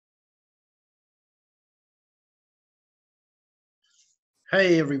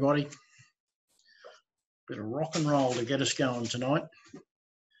Hey everybody, bit of rock and roll to get us going tonight.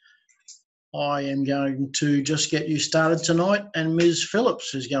 I am going to just get you started tonight, and Ms.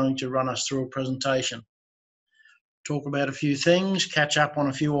 Phillips is going to run us through a presentation. Talk about a few things, catch up on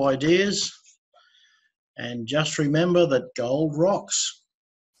a few ideas, and just remember that gold rocks.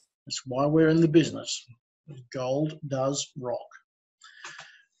 That's why we're in the business. Gold does rock.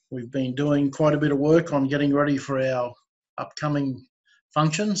 We've been doing quite a bit of work on getting ready for our upcoming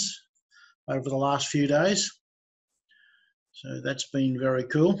functions over the last few days. So that's been very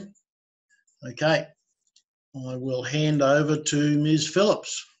cool. Okay, I will hand over to Ms.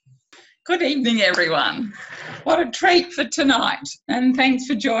 Phillips. Good evening, everyone. What a treat for tonight, and thanks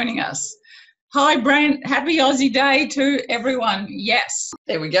for joining us. Hi, Brent. Happy Aussie Day to everyone. Yes,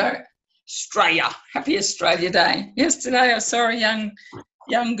 there we go. Australia. Happy Australia Day. Yesterday, I saw a young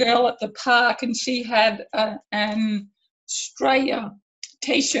girl at the park, and she had an Australia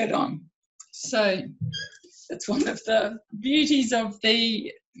T-shirt on. So it's one of the beauties of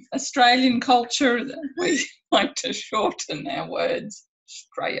the Australian culture that we like to shorten our words,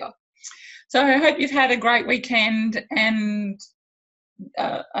 Australia. So I hope you've had a great weekend and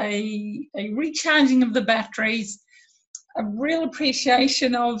a recharging of the batteries, a real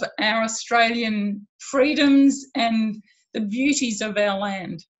appreciation of our Australian freedoms and the beauties of our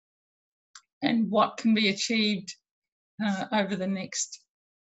land and what can be achieved over the next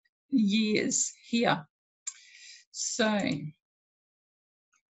years here. So,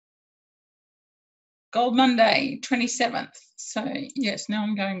 Gold Monday, 27th. So, yes, now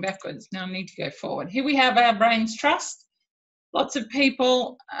I'm going backwards. Now I need to go forward. Here we have our Brains Trust. Lots of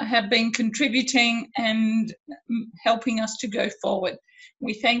people have been contributing and helping us to go forward.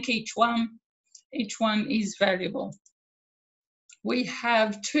 We thank each one. Each one is valuable. We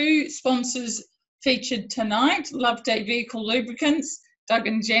have two sponsors featured tonight, Love Day Vehicle Lubricants, Doug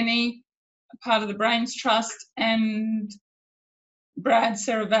and Jenny, part of the Brains Trust, and Brad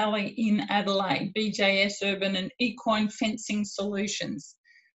Saravalli in Adelaide, BJS Urban and Equine Fencing Solutions.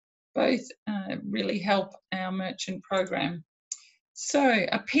 Both really help our merchant program. So,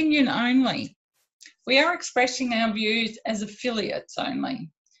 opinion only. We are expressing our views as affiliates only.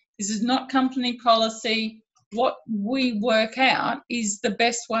 This is not company policy. What we work out is the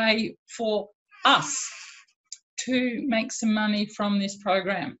best way for us to make some money from this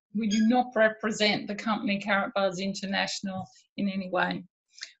program. We do not represent the company Karatbars International in any way.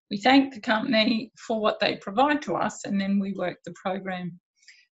 We thank the company for what they provide to us, and then we work the program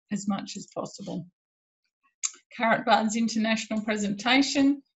as much as possible. Karatbars International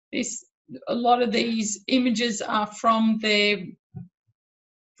presentation. A lot of these images are from their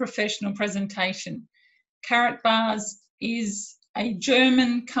professional presentation. Karatbars is a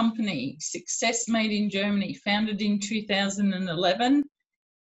German company, success made in Germany, founded in 2011,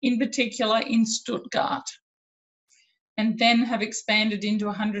 in particular in Stuttgart, and then have expanded into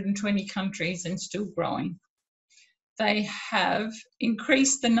 120 countries and still growing. They have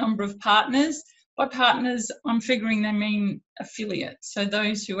increased the number of partners. By partners, I'm figuring they mean affiliates, so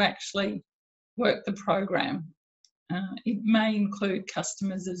those who actually work the program. It may include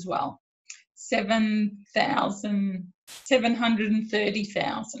customers as well.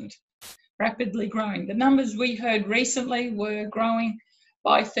 730,000, rapidly growing. The numbers we heard recently were growing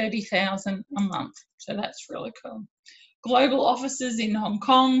by 30,000 a month, so that's really cool. Global offices in Hong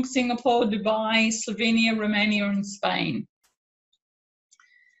Kong, Singapore, Dubai, Slovenia, Romania and Spain.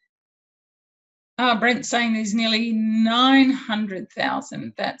 Brent's saying there's nearly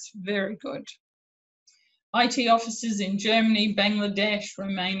 900,000. That's very good. IT offices in Germany, Bangladesh,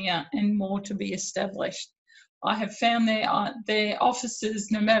 Romania, and more to be established. I have found their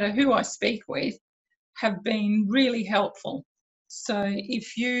offices, no matter who I speak with, have been really helpful. So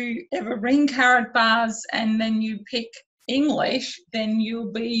if you ever ring Karatbars and then you pick English, then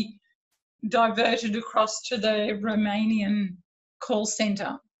you'll be diverted across to the Romanian call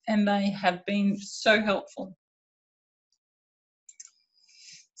centre, and they have been so helpful.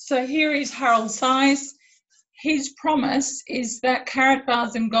 So here is Harold Size. His promise is that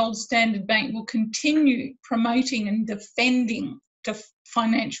Karatbars and Gold Standard Bank will continue promoting and defending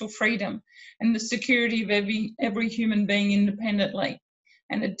financial freedom and the security of every human being independently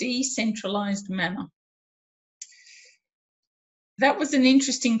in a decentralised manner. That was an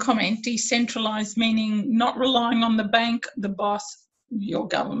interesting comment, decentralised meaning not relying on the bank, the boss, your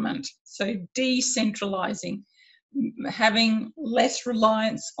government. So decentralising, having less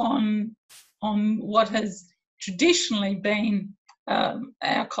reliance on what has traditionally been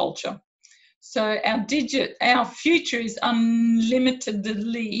our culture. So our future is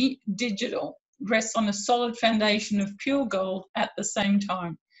unlimitedly digital. rests on a solid foundation of pure gold at the same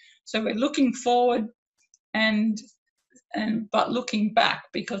time. So we're looking forward but looking back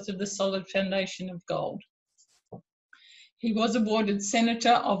because of the solid foundation of gold. He was awarded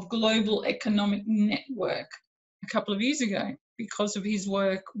Senator of Global Economic Network a couple of years ago because of his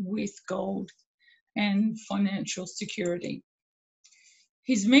work with gold and financial security.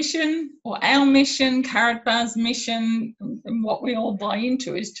 His mission, or our mission, Karatbar's mission, and what we all buy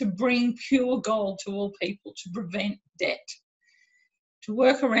into, is to bring pure gold to all people, to prevent debt, to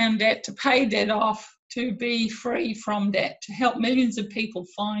work around debt, to pay debt off, to be free from debt, to help millions of people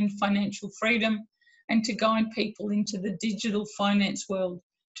find financial freedom, and to guide people into the digital finance world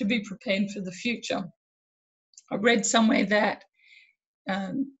to be prepared for the future. I read somewhere that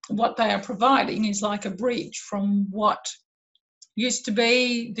what they are providing is like a bridge from what used to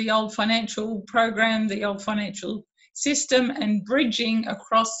be the old financial program, the old financial system, and bridging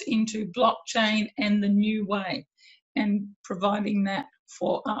across into blockchain and the new way, and providing that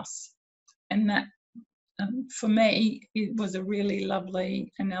for us. And that, for me, it was a really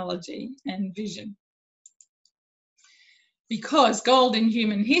lovely analogy and vision. Because gold in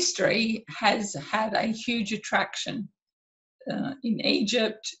human history has had a huge attraction in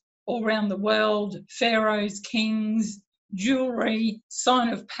Egypt, all around the world, pharaohs, kings, jewelry, sign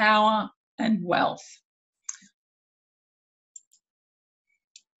of power and wealth.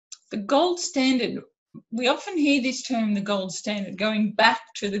 The gold standard, we often hear this term, the gold standard, going back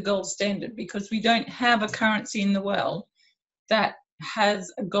to the gold standard, because we don't have a currency in the world that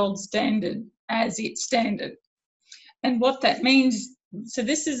has a gold standard as its standard. And what that means, so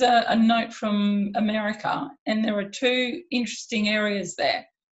this is a note from America, and there are two interesting areas there.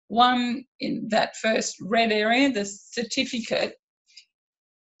 One, in that first red area, the certificate.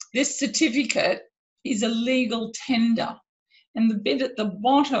 This certificate is a legal tender, and the bit at the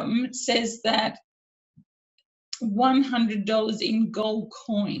bottom says that $100 in gold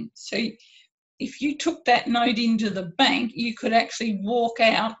coin. So if you took that note into the bank, you could actually walk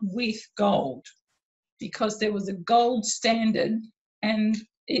out with gold, because there was a gold standard and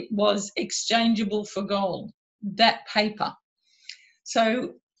it was exchangeable for gold, that paper.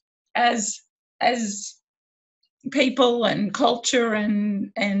 So as people and culture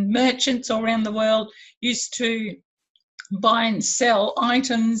and merchants all around the world used to buy and sell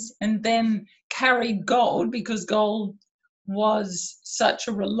items and then carry gold, because gold was such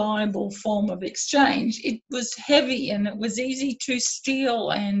a reliable form of exchange, it was heavy and it was easy to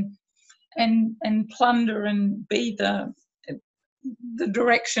steal and plunder and be the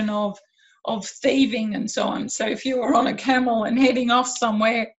direction of thieving and so on. So if you were on a camel and heading off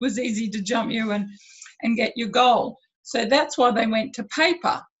somewhere, it was easy to jump you and get your gold. So that's why they went to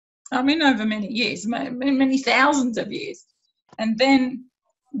paper. I mean, over many years, many thousands of years. And then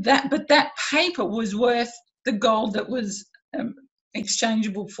that paper was worth the gold that was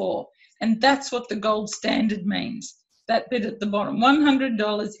exchangeable for. And that's what the gold standard means. That bit at the bottom,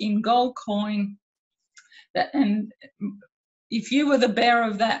 $100 in gold coin. And if you were the bearer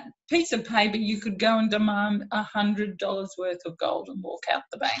of that piece of paper, you could go and demand $100 worth of gold and walk out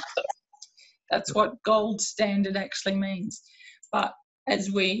the bank. That's what gold standard actually means. But as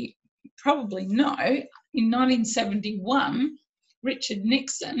we probably know, in 1971, Richard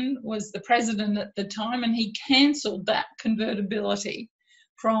Nixon was the president at the time, and he cancelled that convertibility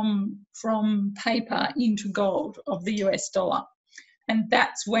from paper into gold of the US dollar. And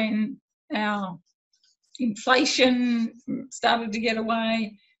that's when our inflation started to get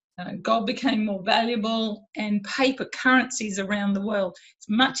away, gold became more valuable, and paper currencies around the world. It's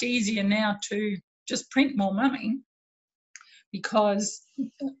much easier now to just print more money because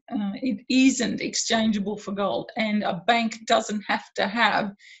it isn't exchangeable for gold, and a bank doesn't have to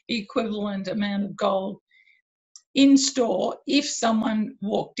have the equivalent amount of gold in store if someone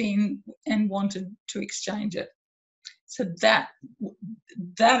walked in and wanted to exchange it. So that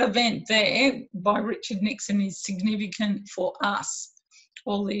event there by Richard Nixon is significant for us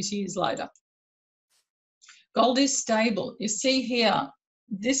all these years later. Gold is stable. You see here,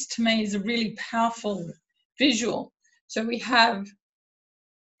 this to me is a really powerful visual. So we have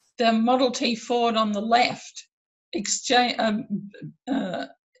the Model T Ford on the left,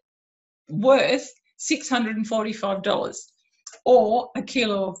 worth $645 or a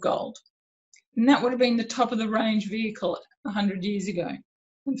kilo of gold. And that would have been the top of the range vehicle 100 years ago.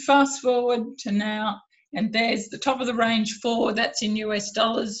 And fast forward to now, and there's the top of the range Ford, that's in US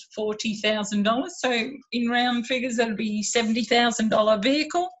dollars, $40,000. So in round figures, that'd be $70,000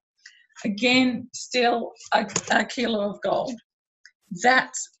 vehicle. Again, still a kilo of gold.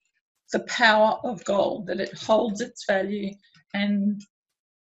 That's the power of gold, that it holds its value and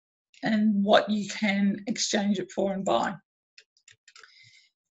what you can exchange it for and buy.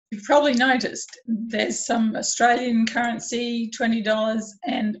 You've probably noticed there's some Australian currency, $20,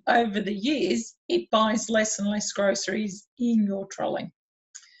 and over the years, it buys less and less groceries in your trolley.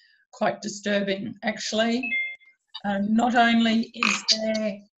 Quite disturbing, actually. Not only is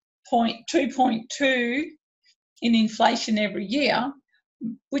there 2.2 in inflation every year,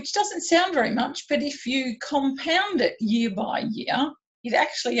 which doesn't sound very much, but if you compound it year by year, it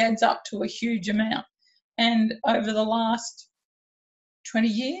actually adds up to a huge amount. And over the last 20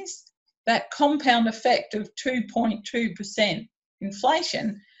 years, that compound effect of 2.2%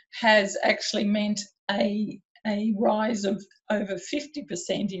 inflation has actually meant a rise of over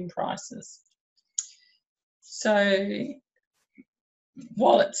 50% in prices. So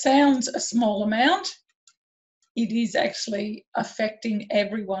while it sounds a small amount, it is actually affecting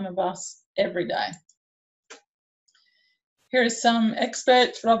every one of us every day. Here are some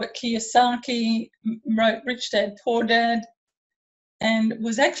experts. Robert Kiyosaki wrote Rich Dad, Poor Dad, and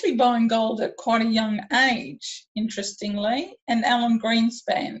was actually buying gold at quite a young age, interestingly. And Alan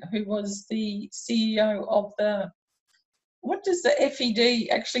Greenspan, who was the CEO of what does the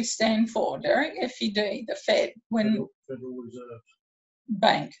FED actually stand for, Derek? FED, the Fed. Federal Reserve.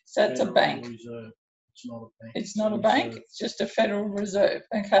 Bank. So it's a bank. Reserve. It's not a bank. It's not a bank, it's just a Federal Reserve.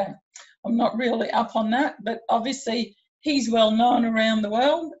 Okay. I'm not really up on that, but obviously he's well known around the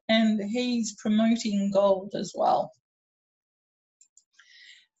world and he's promoting gold as well.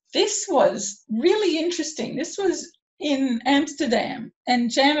 This was really interesting. This was in Amsterdam,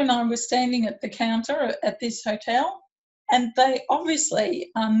 and Jan and I were standing at the counter at this hotel, and they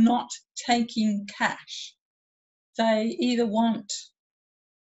obviously are not taking cash. They either want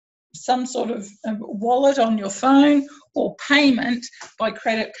some sort of wallet on your phone or payment by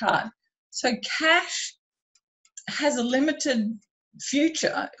credit card. So cash has a limited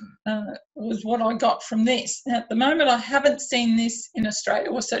future, was what I got from this. Now, at the moment, I haven't seen this in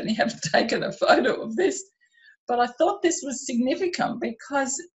Australia, or certainly haven't taken a photo of this, but I thought this was significant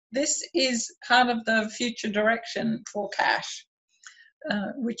because this is part of the future direction for cash,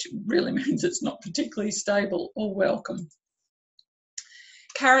 which really means it's not particularly stable or welcome.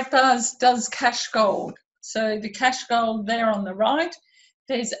 Karatbars does cash gold. So the cash gold there on the right,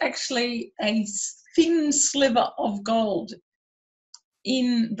 there's actually a thin sliver of gold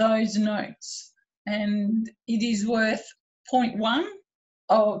in those notes, and it is worth 0.1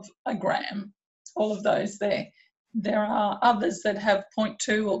 of a gram, all of those there. There are others that have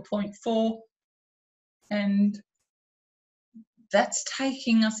 0.2 or 0.4, and that's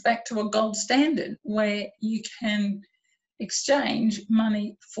taking us back to a gold standard where you can exchange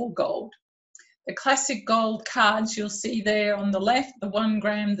money for gold. The classic gold cards you'll see there on the left, the 1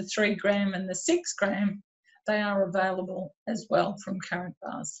 gram, the 3 gram and the 6 gram, they are available as well from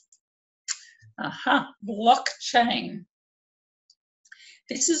Karatbars. Blockchain.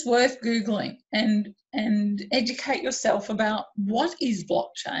 This is worth Googling and educate yourself about what is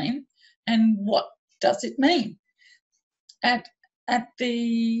blockchain and what does it mean. At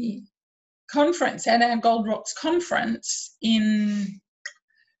the conference, at our Gold Rocks conference in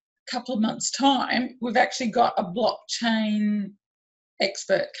a couple of months' time, we've actually got a blockchain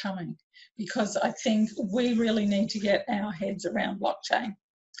expert coming, because I think we really need to get our heads around blockchain.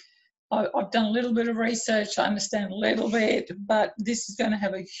 I've done a little bit of research, I understand a little bit, but this is going to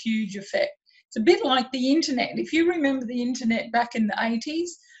have a huge effect. It's a bit like the internet. If you remember the internet back in the 80s,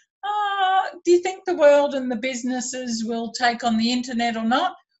 do you think the world and the businesses will take on the internet or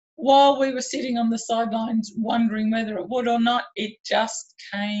not? While we were sitting on the sidelines wondering whether it would or not, it just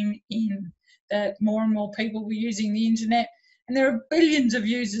came in that more and more people were using the internet. And there are billions of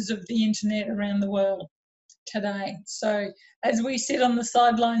users of the internet around the world today. So as we sit on the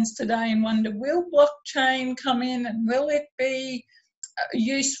sidelines today and wonder, will blockchain come in and will it be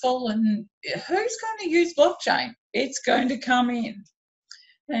useful, and who's going to use blockchain? It's going to come in,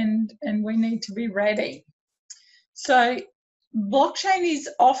 and we need to be ready. So blockchain is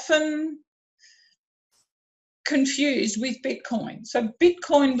often confused with Bitcoin. So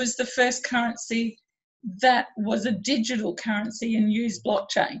Bitcoin was the first currency that was a digital currency and used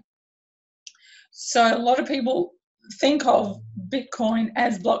blockchain. So a lot of people think of Bitcoin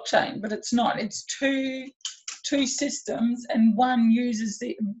as blockchain, but it's not. It's two systems, and one uses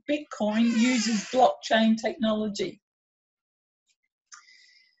Bitcoin uses blockchain technology.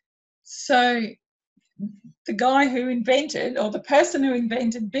 So the guy who invented, or the person who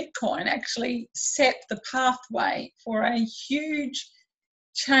invented Bitcoin, actually set the pathway for a huge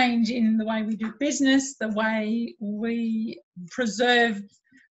change in the way we do business, the way we preserve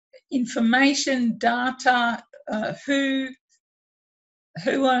information, data, who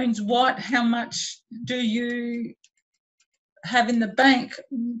who owns what, how much do you have in the bank,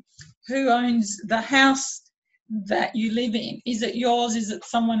 who owns the house that you live in, is it yours, is it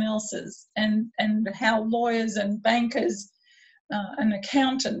someone else's, and how lawyers and bankers and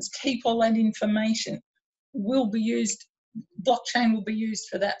accountants keep all that information will be used. Blockchain will be used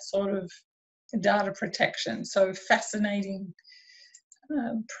for that sort of data protection. So fascinating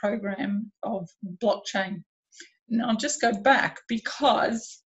program of blockchain. Now I'll just go back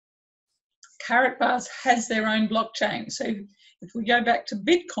because Karatbars has their own blockchain. So if we go back to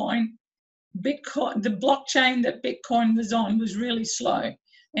Bitcoin, the blockchain that Bitcoin was on was really slow.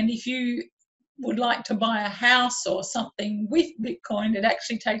 And if you would like to buy a house or something with Bitcoin, it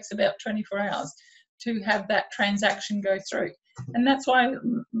actually takes about 24 hours to have that transaction go through. And that's why a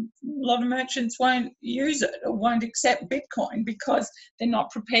lot of merchants won't use it or won't accept Bitcoin, because they're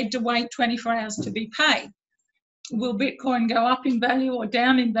not prepared to wait 24 hours to be paid. Will Bitcoin go up in value or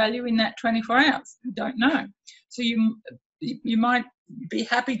down in value in that 24 hours? I don't know. So you might be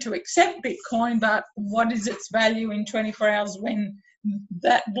happy to accept Bitcoin, but what is its value in 24 hours when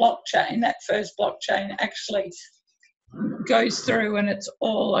that blockchain, that first blockchain, actually goes through and it's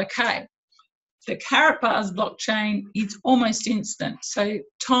all okay? The Karatbars blockchain is almost instant. So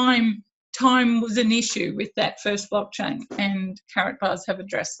time was an issue with that first blockchain, and Karatbars have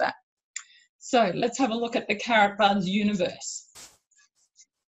addressed that. So let's have a look at the Karatbars universe.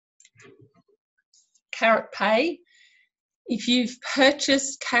 KaratPay. If you've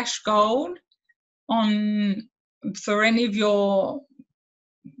purchased cash gold for any of your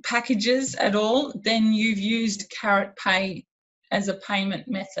packages at all, then you've used KaratPay as a payment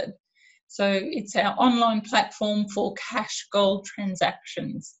method. So it's our online platform for cash gold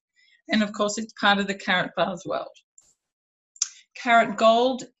transactions. And of course, it's part of the Karatbars world. Karat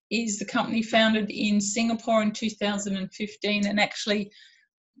Gold is the company founded in Singapore in 2015 and actually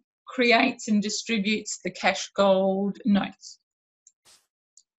creates and distributes the cash gold notes.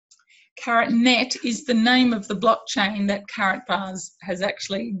 KaratNet is the name of the blockchain that Karatbars has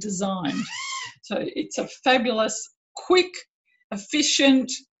actually designed. So it's a fabulous, quick,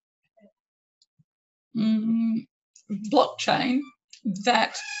 efficient blockchain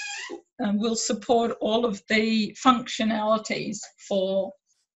that will support all of the functionalities for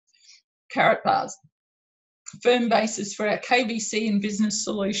Karatbars. Firm basis for our KBC and business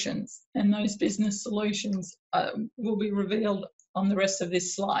solutions, and those business solutions will be revealed on the rest of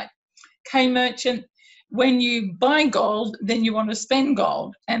this slide. K-Merchant, when you buy gold, then you want to spend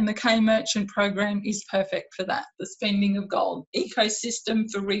gold, and the K-Merchant program is perfect for that, the spending of gold. Ecosystem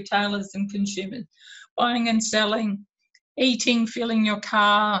for retailers and consumers, buying and selling, eating, filling your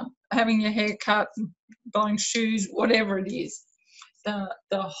car, having your hair cut, buying shoes, whatever it is.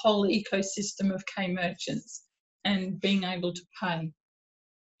 The whole ecosystem of K-Merchants and being able to pay.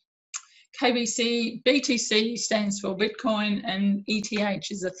 KBC, BTC stands for Bitcoin, and ETH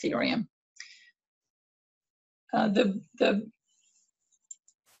is Ethereum. The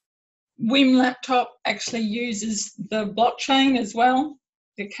WIM laptop actually uses the blockchain as well,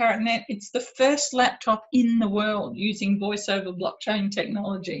 the KaratNet. It's the first laptop in the world using voice over blockchain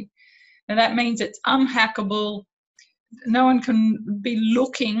technology. Now that means it's unhackable. No one can be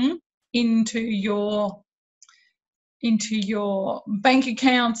looking into your bank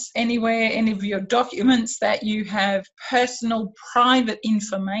accounts anywhere, any of your documents that you have. Personal private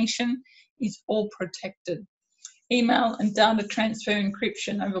information is all protected. Email and data transfer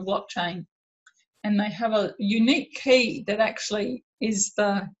encryption over blockchain. And they have a unique key that actually is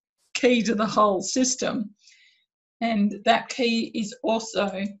the key to the whole system. And that key is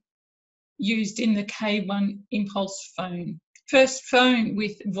also used in the K1 Impulse phone. First phone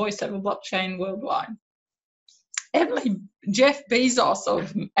with voice over blockchain worldwide. Evidently, Jeff Bezos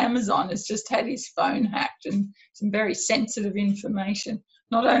of Amazon has just had his phone hacked, and some very sensitive information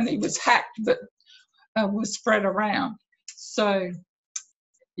not only was hacked, but was spread around. So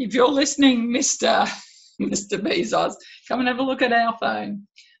if you're listening, Mr. Bezos, come and have a look at our phone.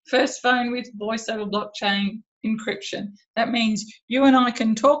 First phone with voice over blockchain encryption. That means you and I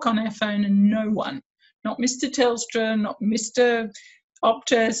can talk on our phone and no one, not Mr. Telstra, not Mr.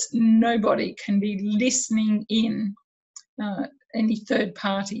 Optus, nobody can be listening in, any third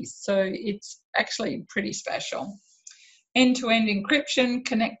parties. So it's actually pretty special. End-to-end encryption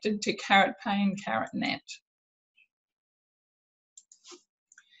connected to KaratPay and KaratNet.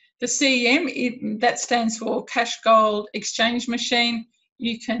 The CEM, that stands for Cash Gold Exchange Machine.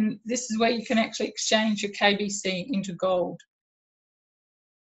 This is where you can actually exchange your KBC into gold.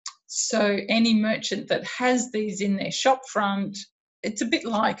 So any merchant that has these in their shop front, it's a bit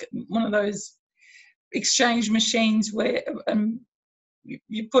like one of those exchange machines where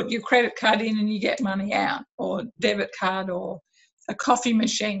you put your credit card in and you get money out, or debit card, or a coffee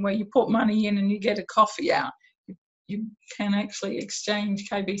machine where you put money in and you get a coffee out. You can actually exchange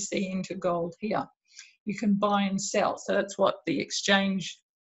KBC into gold here. You can buy and sell. So that's what the exchange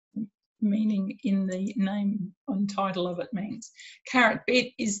meaning in the name and title of it means.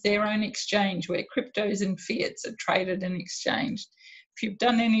 Carrotbit is their own exchange where cryptos and fiats are traded and exchanged. If you've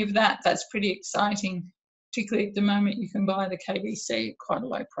done any of that, that's pretty exciting. Particularly at the moment, you can buy the KBC at quite a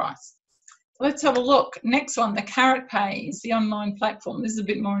low price. Let's have a look. Next one, the CarrotPay is the online platform. This is a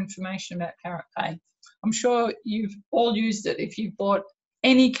bit more information about CarrotPay. I'm sure you've all used it if you've bought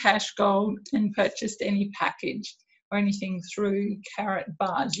any cash gold and purchased any package or anything through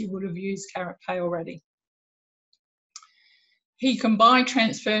Karatbars. You would have used CarrotPay already. You can buy,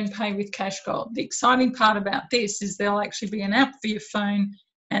 transfer and pay with cash gold. The exciting part about this is there'll actually be an app for your phone,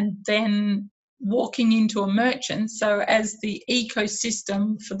 and then walking into a merchant. So as the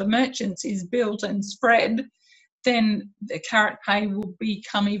ecosystem for the merchants is built and spread, then the CarrotPay will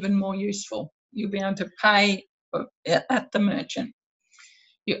become even more useful. You'll be able to pay at the merchant.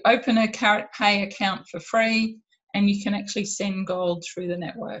 You open a CarrotPay account for free and you can actually send gold through the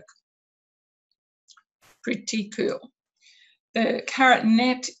network. Pretty cool. The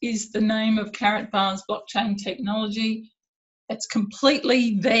CarrotNet is the name of Karatbars blockchain technology. It's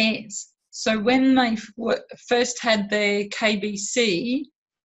completely theirs. So when they first had their KBC,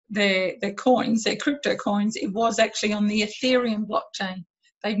 their coins, their crypto coins, it was actually on the Ethereum blockchain.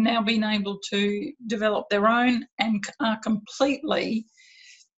 They've now been able to develop their own and are completely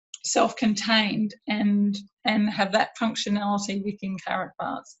self-contained and have that functionality within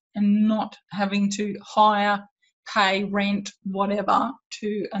Karatbars and not having to hire, pay, rent, whatever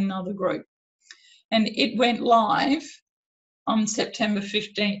to another group. And it went live on September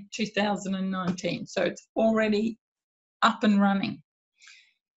 15, 2019. So it's already up and running,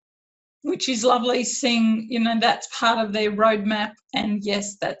 which is lovely seeing, you know, that's part of their roadmap. And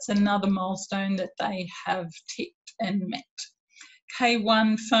yes, that's another milestone that they have ticked and met.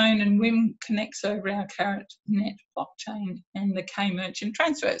 K1 phone and WIM connects over our CarrotNet blockchain and the K merchant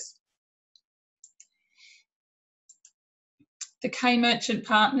transfers. The K merchant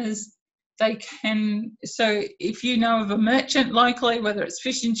partners, they can, so if you know of a merchant locally, whether it's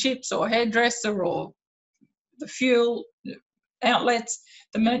fish and chips or hairdresser or the fuel outlets,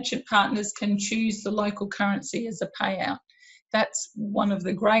 the merchant partners can choose the local currency as a payout. That's one of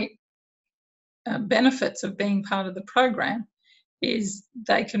the great benefits of being part of the program, is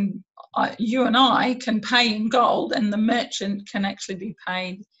they can, you and I can pay in gold and the merchant can actually be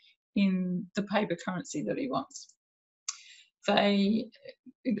paid in the paper currency that he wants. They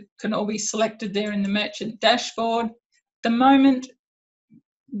can all be selected there in the merchant dashboard. The moment,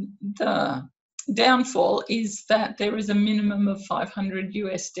 the downfall is that there is a minimum of 500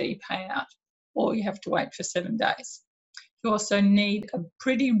 USD payout, or you have to wait for 7 days. You also need a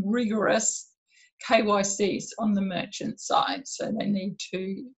pretty rigorous KYCs on the merchant side, so they need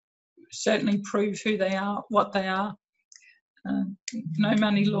to certainly prove who they are, what they are, no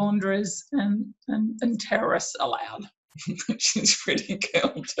money launderers and terrorists allowed, which is pretty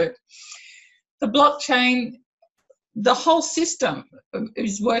cool too. The blockchain, the whole system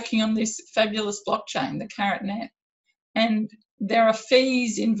is working on this fabulous blockchain, the CarrotNet, and there are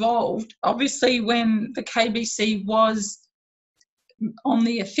fees involved. Obviously, when the KBC was on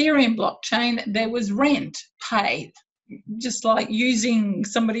the Ethereum blockchain, there was rent paid. Just like using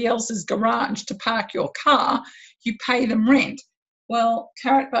somebody else's garage to park your car, you pay them rent. Well,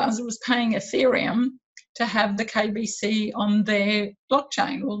 Karatbars was paying Ethereum to have the KBC on their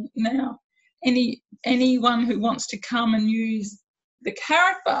blockchain. Well, now anyone who wants to come and use the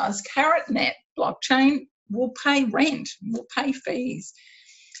Karatbars CarrotNet blockchain will pay rent, will pay fees,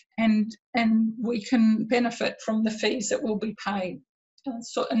 and we can benefit from the fees that will be paid.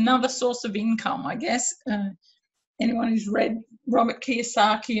 So another source of income, I guess. Anyone who's read Robert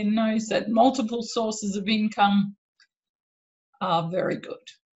Kiyosaki and knows that multiple sources of income are very good.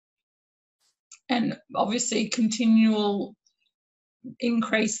 And obviously continual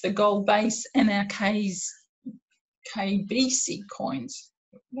increase the gold base and our KBC coins.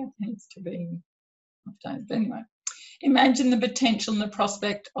 That needs to be updated. But anyway, imagine the potential and the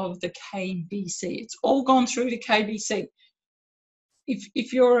prospect of the KBC. It's all gone through to KBC.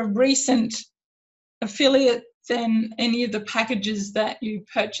 If you're a recent affiliate, then any of the packages that you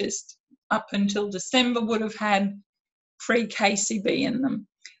purchased up until December would have had free KCB in them.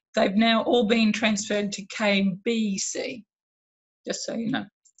 They've now all been transferred to KBC, just so you know.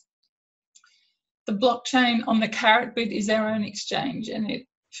 The blockchain on the Carrotbit is our own exchange, and it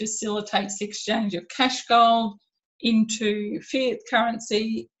facilitates the exchange of cash gold into fiat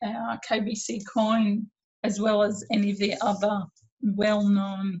currency, our KBC coin, as well as any of the other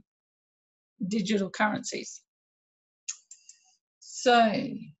well-known digital currencies. So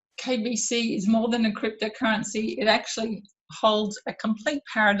KBC is more than a cryptocurrency. It actually holds a complete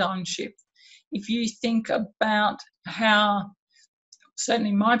paradigm shift. If you think about how,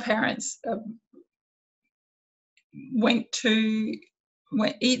 certainly my parents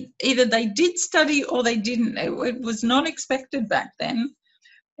either they did study or they didn't. It was not expected back then.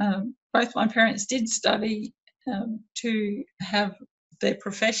 Both my parents did study to have their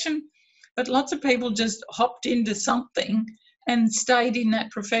profession, but lots of people just hopped into something and stayed in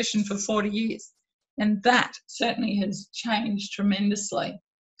that profession for 40 years. And that certainly has changed tremendously.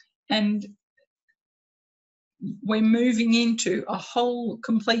 And we're moving into a whole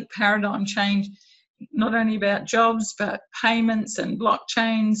complete paradigm change, not only about jobs, but payments and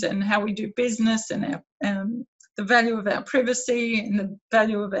blockchains and how we do business and our, the value of our privacy and the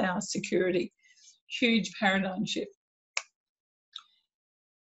value of our security. Huge paradigm shift.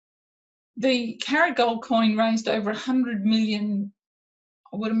 The Carat Gold coin raised over 100 million,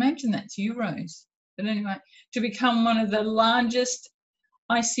 I would imagine that's euros, but anyway, to become one of the largest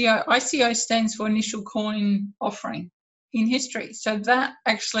ICO. ICO stands for initial coin offering in history. So that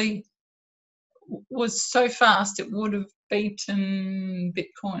actually was so fast it would have beaten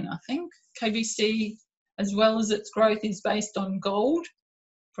Bitcoin, I think. KBC, as well as its growth, is based on gold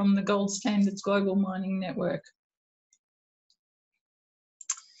from the Gold Standards Global Mining Network.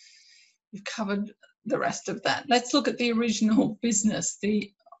 We've covered the rest of that. Let's look at the original business.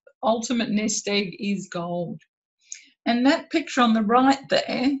 The ultimate nest egg is gold. And that picture on the right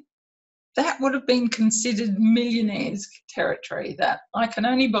there, that would have been considered millionaires territory, that I can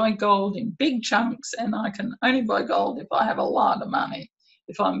only buy gold in big chunks and I can only buy gold if I have a lot of money,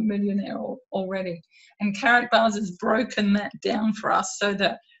 if I'm a millionaire already. And Karatbars has broken that down for us so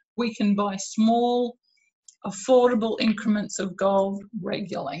that we can buy small, affordable increments of gold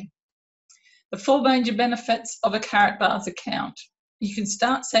regularly. The 4 major benefits of a Karatbars account. You can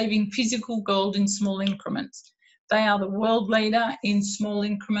start saving physical gold in small increments. They are the world leader in small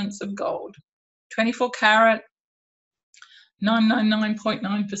increments of gold. 24 carat,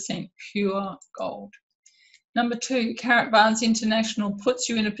 999.9% pure gold. Number 2, Karatbars International puts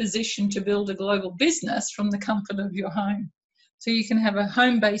you in a position to build a global business from the comfort of your home. So you can have a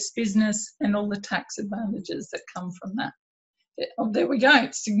home-based business and all the tax advantages that come from that. There we go,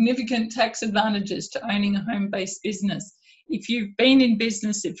 significant tax advantages to owning a home-based business. If you've been in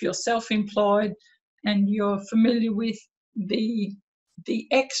business, if you're self-employed and you're familiar with the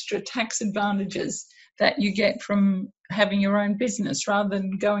extra tax advantages that you get from having your own business rather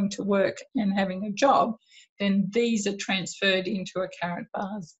than going to work and having a job, then these are transferred into a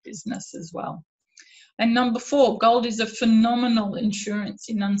Karatbars business as well. And number 4, gold is a phenomenal insurance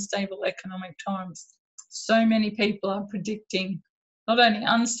in unstable economic times. So many people are predicting not only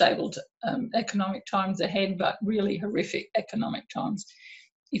unstable economic times ahead, but really horrific economic times.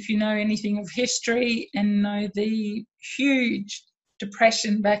 If you know anything of history and know the huge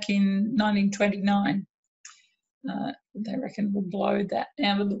depression back in 1929, they reckon will blow that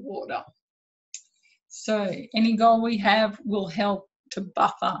out of the water. So any goal we have will help to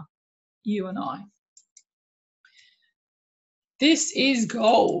buffer you and I. This is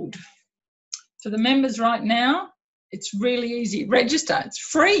gold. For the members right now, it's really easy. Register, it's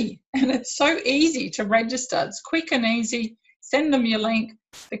free and it's so easy to register. It's quick and easy. Send them your link.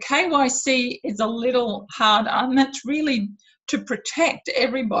 The KYC is a little hard and that's really to protect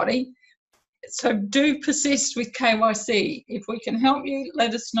everybody. So do persist with KYC. If we can help you,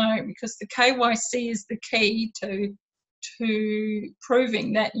 let us know, because the KYC is the key to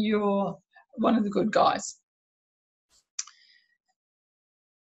proving that you're one of the good guys.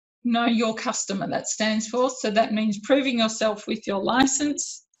 Know your customer, that stands for. So that means proving yourself with your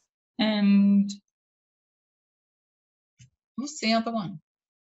license and what's the other one?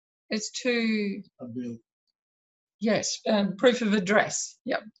 It's to... Yes, proof of address.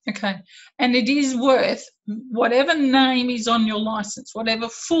 Yep, okay. And it is worth whatever name is on your license, whatever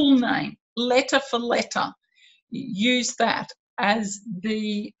full name, letter for letter, use that as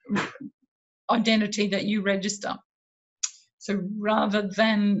the identity that you register. So rather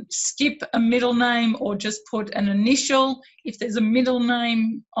than skip a middle name or just put an initial, if there's a middle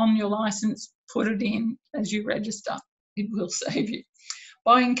name on your license, put it in as you register. It will save you.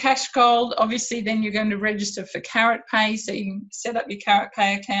 Buying cash gold, obviously then you're going to register for CaratPay, so you can set up your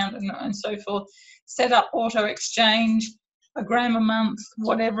CaratPay account and so forth. Set up auto exchange, $1 gram a month,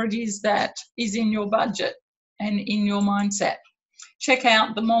 whatever it is that is in your budget and in your mindset. Check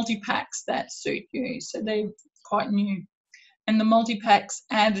out the multi-packs that suit you. So they're quite new. And the multi-packs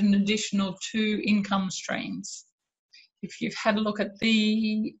add an additional 2 income streams. If you've had a look at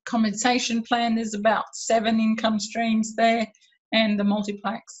the compensation plan, there's about 7 income streams there, and the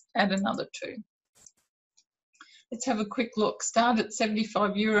multi-packs add another 2. Let's have a quick look. Start at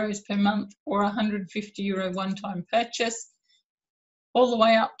 €75 per month or €150 one-time purchase, all the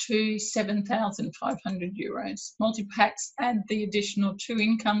way up to €7,500. Multi-packs add the additional 2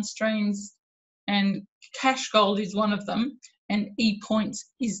 income streams, and cash gold is one of them, and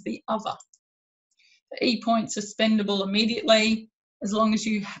e-points is the other. The e-points are spendable immediately as long as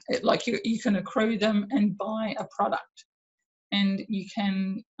you can accrue them and buy a product. And you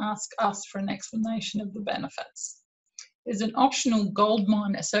can ask us for an explanation of the benefits. There's an optional gold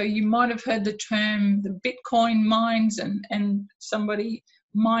miner. So you might have heard the term the Bitcoin mines and somebody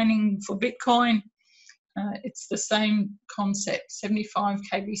mining for Bitcoin. It's the same concept, 75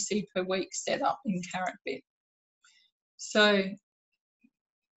 KBC per week set up in CaratBit. So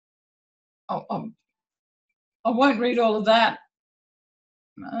I won't read all of that.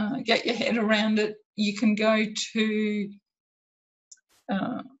 Get your head around it. You can go to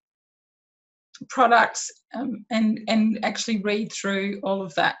products and actually read through all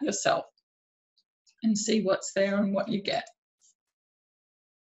of that yourself and see what's there and what you get.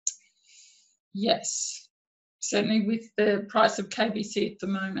 Yes, certainly with the price of KBC at the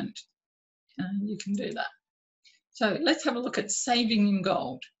moment, you can do that. So let's have a look at saving in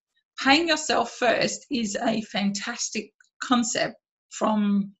gold. Paying yourself first is a fantastic concept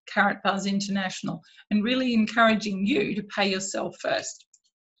from Karatbars International, and really encouraging you to pay yourself first.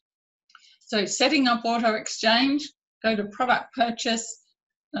 So setting up auto exchange, go to product purchase.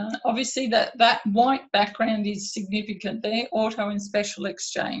 Obviously that white background is significant there, auto and special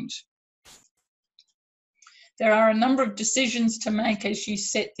exchange. There are a number of decisions to make as you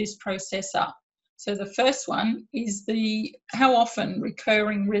set this process up. So the first one is the how often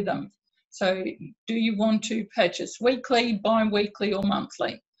recurring rhythm. So do you want to purchase weekly, bi-weekly or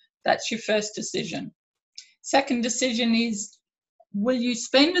monthly? That's your first decision. Second decision is, will you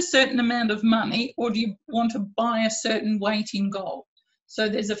spend a certain amount of money or do you want to buy a certain weight in gold? So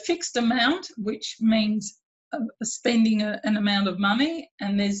there's a fixed amount, which means spending an amount of money,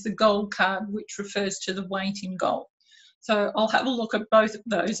 and there's the gold card, which refers to the weight in gold. So I'll have a look at both of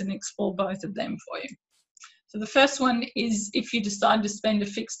those and explore both of them for you. So the first one is if you decide to spend a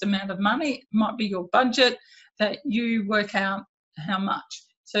fixed amount of money, it might be your budget, that you work out how much.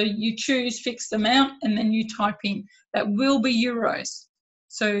 So you choose fixed amount and then you type in, that will be euros.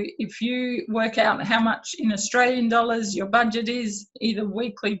 So if you work out how much in Australian dollars your budget is, either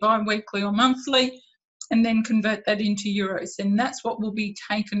weekly, bi-weekly or monthly, and then convert that into euros, and that's what will be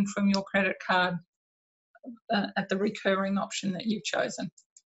taken from your credit card at the recurring option that you've chosen.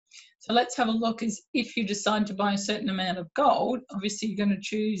 So let's have a look. Is if you decide to buy a certain amount of gold, obviously you're going to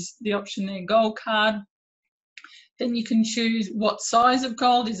choose the option there, gold card. Then you can choose what size of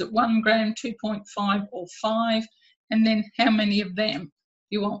gold. Is it 1 gram, 2.5 or 5? And then how many of them? Do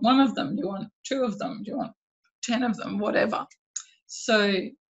you want 1 of them? Do you want 2 of them? Do you want 10 of them? Whatever. So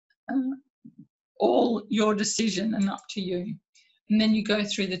all your decision and up to you. And then you go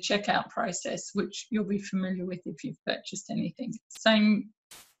through the checkout process, which you'll be familiar with if you've purchased anything. Same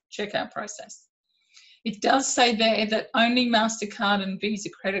checkout process. It does say there that only MasterCard and Visa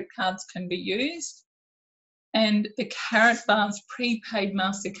credit cards can be used, and the Karatbars prepaid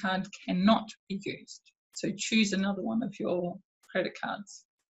MasterCard cannot be used. So choose another one of your credit cards.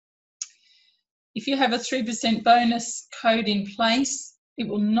 If you have a 3% bonus code in place, it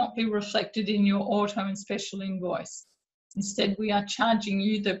will not be reflected in your auto and special invoice. Instead, we are charging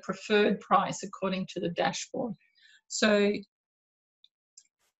you the preferred price according to the dashboard. So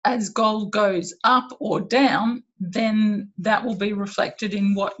as gold goes up or down, then that will be reflected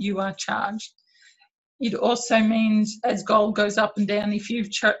in what you are charged. It also means as gold goes up and down, if you've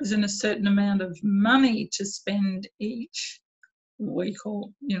chosen a certain amount of money to spend each week or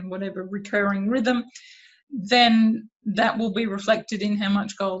whatever recurring rhythm, then that will be reflected in how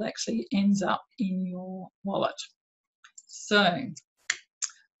much gold actually ends up in your wallet. So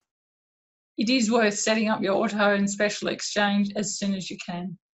it is worth setting up your auto and special exchange as soon as you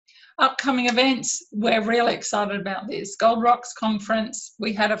can. Upcoming events, we're really excited about this. Gold Rocks Conference,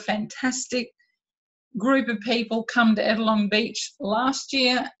 we had a fantastic group of people come to Ettalong Beach last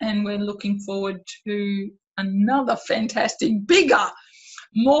year, and we're looking forward to another fantastic, bigger,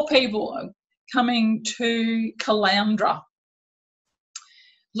 more people coming to Caloundra.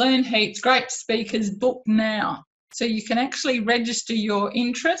 Learn heaps, great speakers, book now. So you can actually register your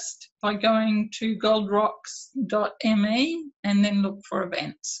interest by going to goldrocks.me and then look for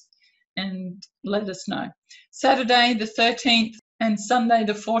events. and let us know. Saturday the 13th and Sunday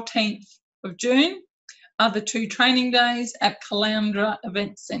the 14th of June are the 2 training days at Caloundra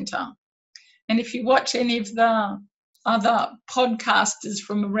Event Centre. And if you watch any of the other podcasters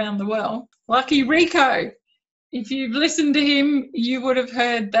from around the world, Lucky Rico, if you've listened to him, you would have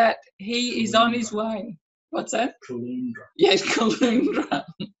heard that he is on his way. What's that? Caloundra. Yes, Caloundra.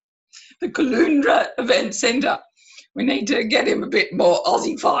 The Caloundra Event Centre. We need to get him a bit more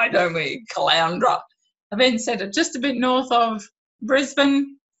Aussie-fied, don't we? Caloundra Event Centre, just a bit north of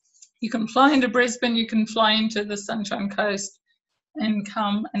Brisbane. You can fly into Brisbane, you can fly into the Sunshine Coast and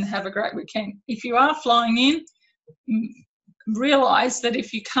come and have a great weekend. If you are flying in, realise that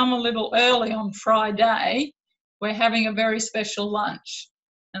if you come a little early on Friday, we're having a very special lunch.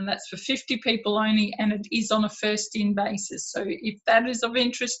 And that's for 50 people only, and it is on a first-in basis. So if that is of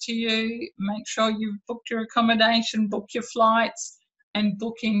interest to you, make sure you've booked your accommodation, book your flights, and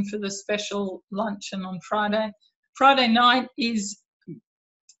book in for the special luncheon on Friday. Friday night is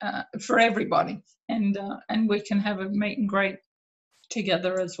for everybody, and we can have a meet and greet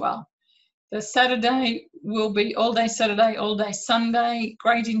together as well. The Saturday will be all day Saturday, all day Sunday,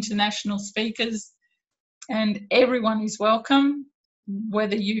 great international speakers, and everyone is welcome,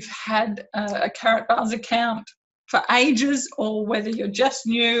 whether you've had a Karatbars account for ages, or whether you're just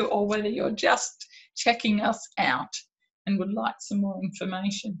new, or whether you're just checking us out and would like some more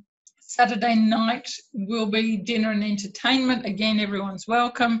information. Saturday night will be dinner and entertainment. Again, everyone's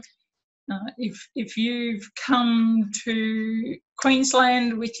welcome. If you've come to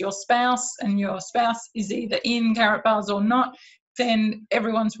Queensland with your spouse and your spouse is either in Karatbars or not, then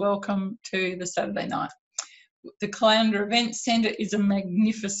everyone's welcome to the Saturday night. The Caloundra Event Centre is a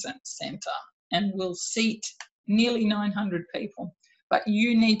magnificent centre and will seat nearly 900 people, but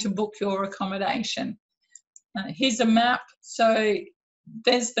you need to book your accommodation. Here's a map. So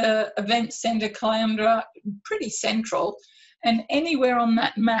there's the Event Centre Caloundra, pretty central, and anywhere on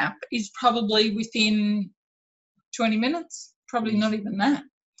that map is probably within 20 minutes, probably not even that.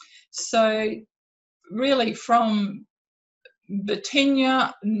 So really from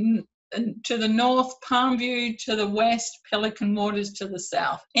Batinia to the north, Palmview to the west, Pelican Waters to the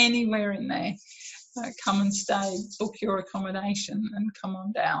south, anywhere in there, come and stay, book your accommodation and come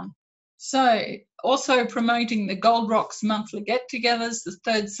on down. So also promoting the Gold Rocks monthly get-togethers, the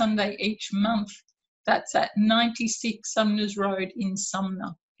 3rd Sunday each month. That's at 96 Sumners Road in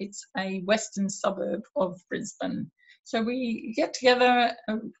Sumner. It's a western suburb of Brisbane. So we get together,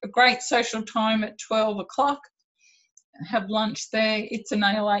 a great social time at 12 o'clock, have lunch there. It's an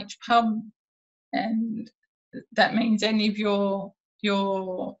ALH pub, and that means any of your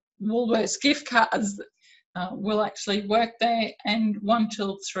Woolworths gift cards will actually work there, and 1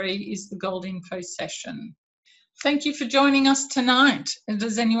 till 3 is the Gold Info session. Thank you for joining us tonight.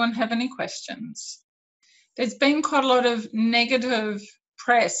 Does anyone have any questions? There's been quite a lot of negative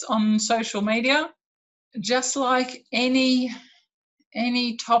press on social media. Just like any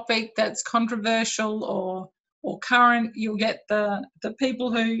topic that's controversial or current, you'll get the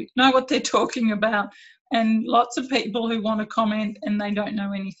people who know what they're talking about, and lots of people who want to comment and they don't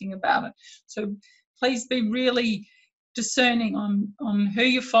know anything about it. So please be really discerning on who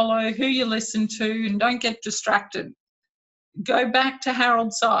you follow, who you listen to, and don't get distracted. Go back to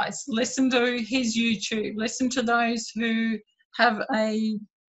Harold Size, listen to his YouTube, listen to those who have a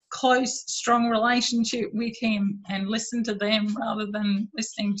close, strong relationship with him, and listen to them rather than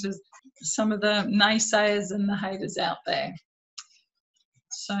listening to some of the naysayers and the haters out there.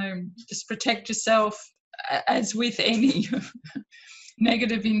 So just protect yourself, as with any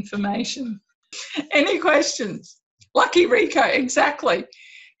negative information. Any questions? Lucky Rico, exactly.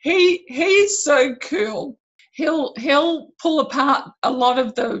 He's so cool. He'll pull apart a lot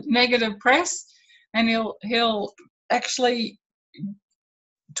of the negative press, and he'll actually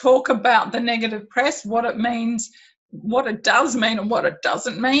talk about the negative press, what it means, what it does mean and what it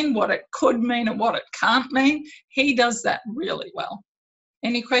doesn't mean, what it could mean and what it can't mean. He does that really well.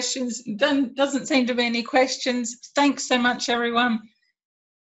 Any questions? Doesn't seem to be any questions. Thanks so much, everyone.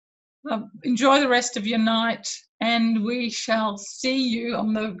 Enjoy the rest of your night, and we shall see you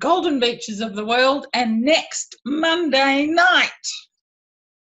on the golden beaches of the world and next Monday night.